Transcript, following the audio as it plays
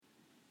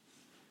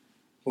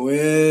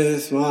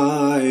With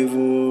my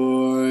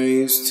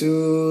voice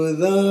to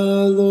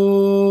the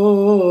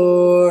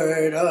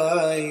Lord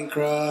I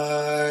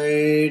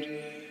cried.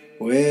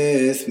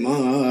 With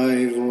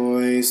my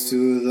voice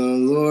to the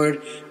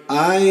Lord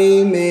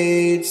I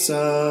made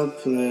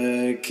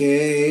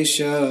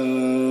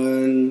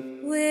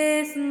supplication.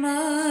 With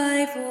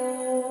my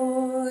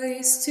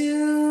voice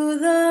to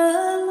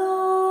the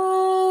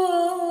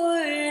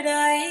Lord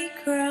I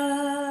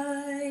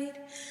cried.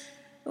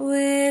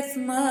 With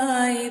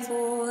my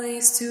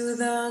voice to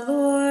the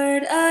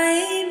Lord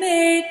I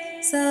made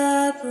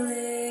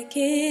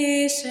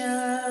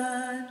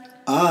supplication.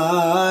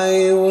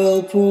 I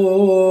will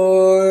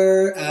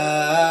pour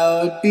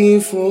out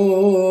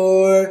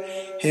before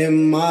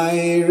Him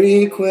my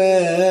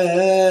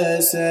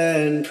requests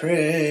and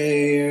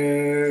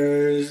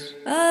prayers.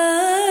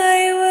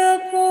 I will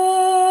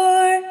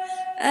pour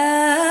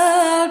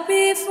out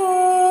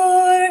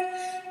before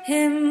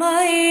Him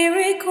my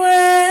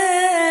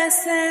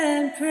requests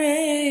and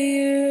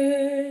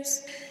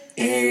prayers.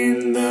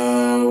 In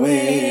the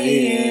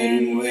way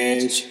in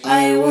which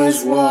I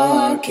was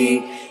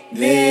walking,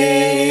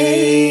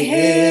 they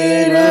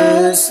hid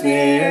a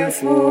snare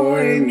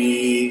for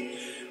me.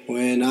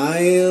 When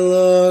I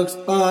looked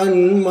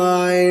on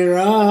my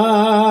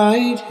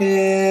right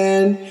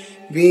hand,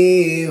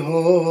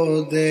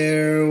 behold,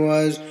 there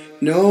was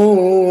no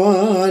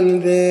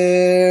one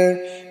there.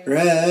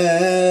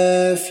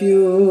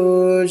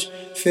 Refuge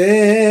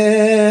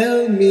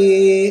failed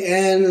me,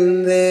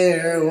 and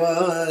there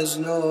was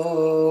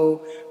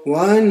no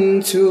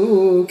one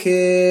to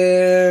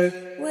care.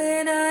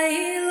 When I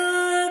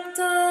looked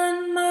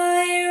on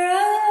my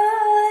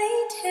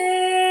right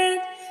hand,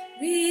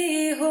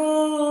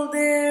 behold,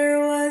 there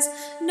was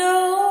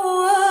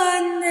no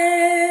one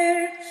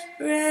there.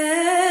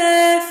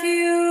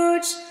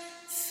 Refuge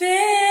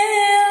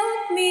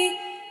failed me,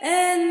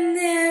 and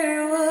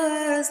there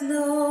was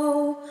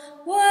no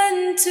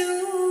one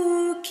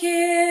to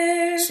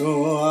care.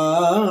 So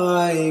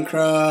I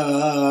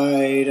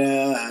cried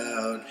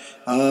out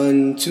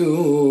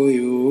unto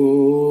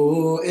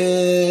you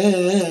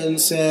and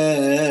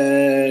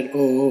said,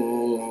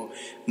 Oh,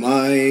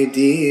 my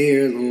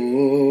dear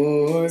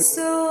Lord.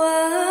 So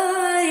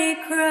I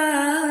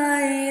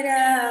cried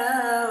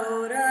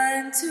out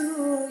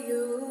unto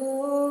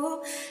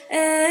you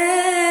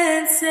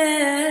and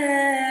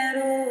said,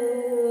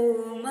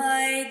 Oh,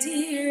 my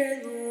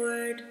dear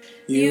Lord,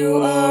 You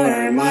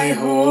are my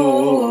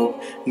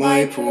hope,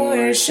 my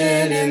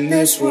portion in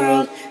this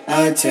world.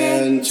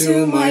 Attend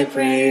to my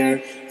prayer,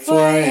 for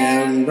I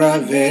am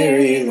brought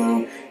very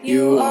low.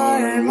 You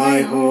are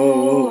my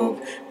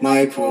hope,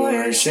 my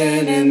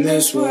portion in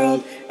this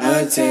world.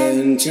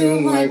 Attend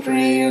to my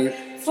prayer,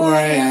 for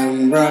I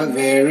am brought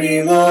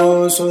very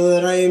low, so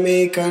that I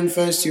may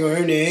confess your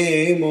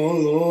name, O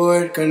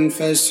Lord,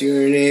 confess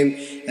your name.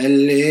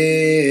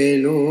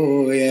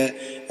 Alleluia,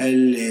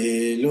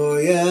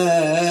 alleluia.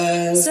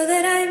 so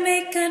that I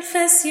may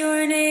confess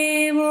your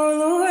name, O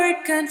Lord,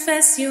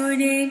 confess your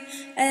name.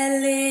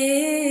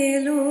 Alleluia.